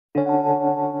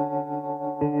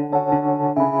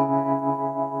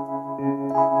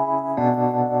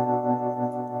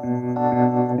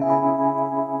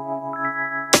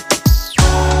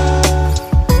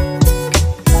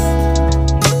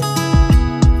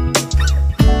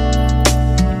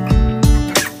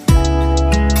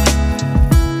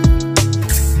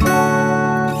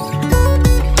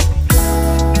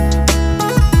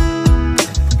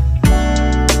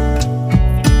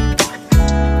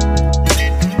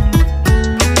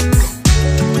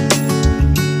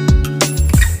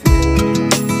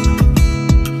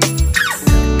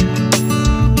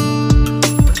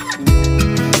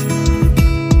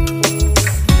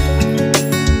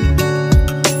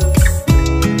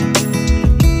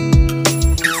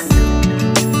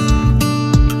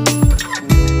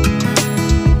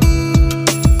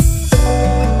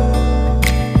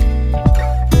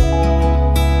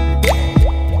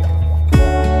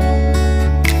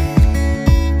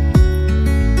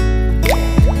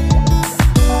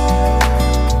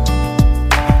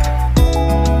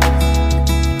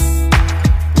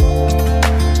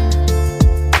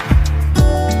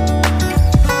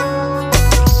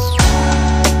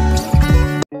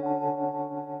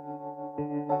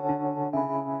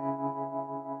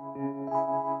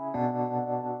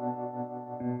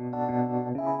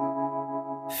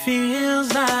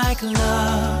Feels like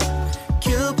love,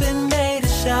 Cupid made a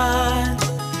shot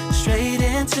straight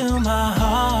into my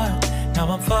heart. Now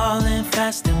I'm falling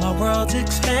fast and my world's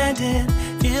expanding.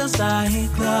 Feels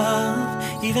like love,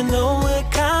 even though we're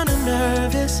kinda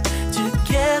nervous.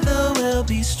 Together we'll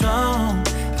be strong.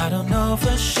 I don't know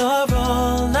for sure,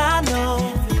 all I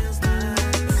know.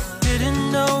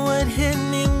 Didn't know what hit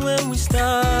me when we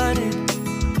started.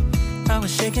 I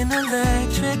was shaking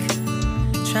electric,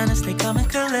 trying to stay calm and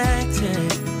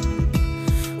collected.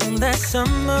 On that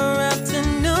summer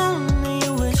afternoon,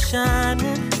 you were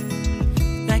shining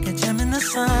like a gem in the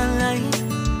sunlight.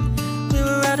 We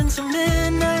were out until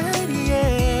midnight,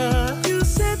 yeah. You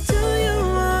said, do you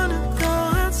wanna go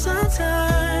out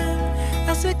sometime?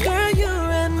 I said, girl, you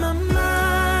read my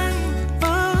mind.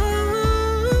 Oh,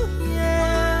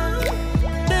 yeah.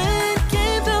 Then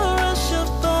came the rush of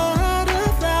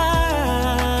butterflies,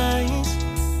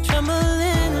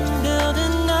 trembling and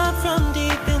building up from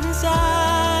deep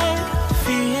inside.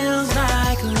 Feels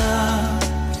like love,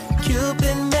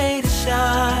 Cupid made a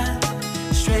shot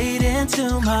straight into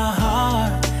my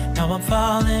heart. Now I'm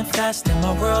falling fast and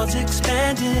my world's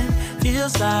expanding.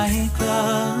 Feels like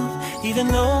love, even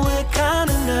though we're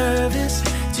kinda nervous.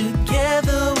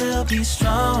 Together we'll be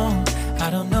strong. I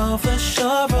don't know for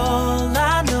sure, all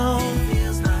I know.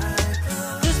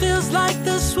 This feels like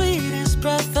the sweetest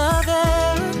breath of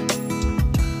air.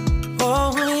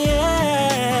 Oh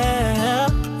yeah,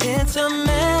 it's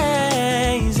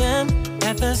amazing.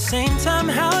 At the same time,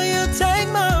 how you take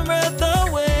my breath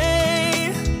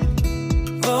away.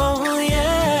 Oh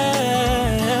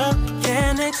yeah,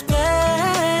 can't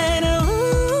explain.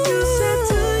 Ooh. You said,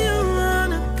 do you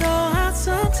wanna go out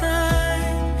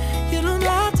sometime? You don't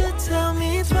have to tell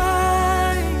me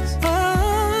twice.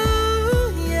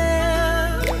 Oh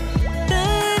yeah.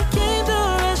 Then came the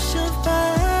rush of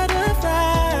butterflies,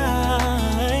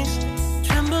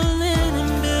 trembling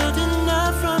and building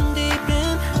up from deep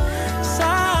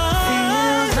inside.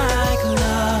 Feels like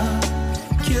love,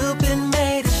 Cupid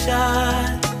made a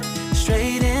shot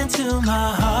straight into my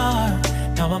heart.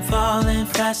 Now I'm falling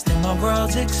fast and my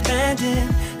world's expanding.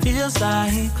 Feels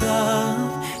like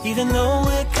love, even though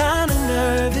we're kinda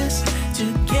nervous.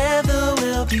 Together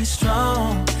we'll be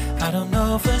strong. I don't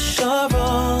know for sure,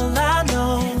 all I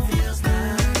know.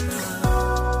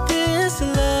 This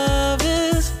love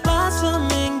is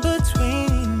blossoming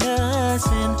between us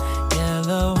in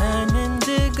yellow and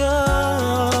indigo.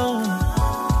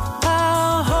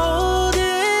 I'll hold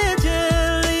it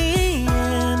gently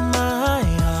in my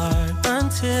heart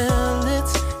until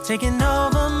it's taking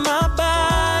over my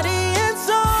body and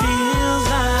soul. Feels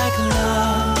like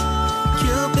love,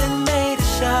 Cupid made a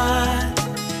shot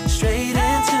straight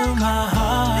into my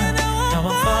heart. Now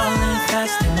I'm falling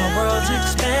fast and my world's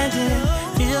expanding.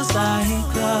 Feels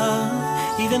like love,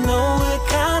 even though we're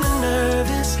kinda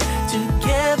nervous.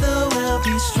 Together we'll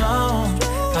be strong.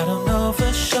 I don't know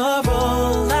for sure,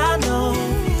 all I know.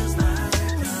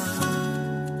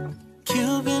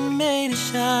 Cupid made a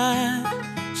shot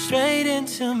straight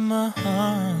into my heart.